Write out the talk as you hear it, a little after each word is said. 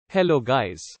Hello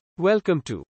guys. Welcome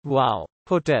to Wow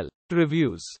Hotel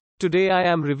Reviews. Today I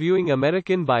am reviewing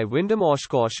AmericInn by Wyndham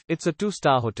Oshkosh. It's a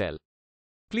 2-star hotel.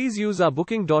 Please use our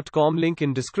booking.com link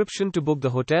in description to book the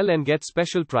hotel and get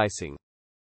special pricing.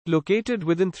 Located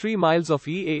within 3 miles of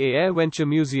EAA AirVenture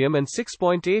Museum and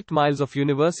 6.8 miles of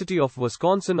University of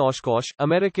Wisconsin-Oshkosh,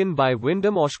 AmericInn by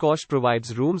Wyndham Oshkosh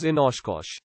provides rooms in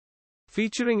Oshkosh.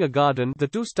 Featuring a garden, the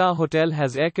 2-star hotel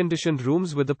has air-conditioned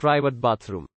rooms with a private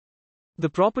bathroom. The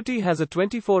property has a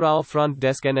 24-hour front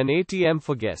desk and an ATM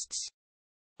for guests.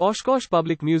 Oshkosh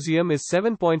Public Museum is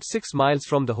 7.6 miles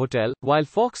from the hotel, while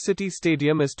Fox City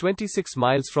Stadium is 26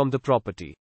 miles from the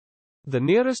property. The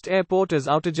nearest airport is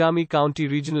Outagamie County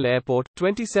Regional Airport,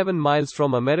 27 miles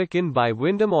from AmericInn by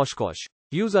Wyndham Oshkosh.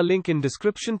 Use our link in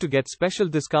description to get special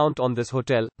discount on this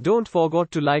hotel. Don't forget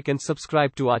to like and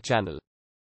subscribe to our channel.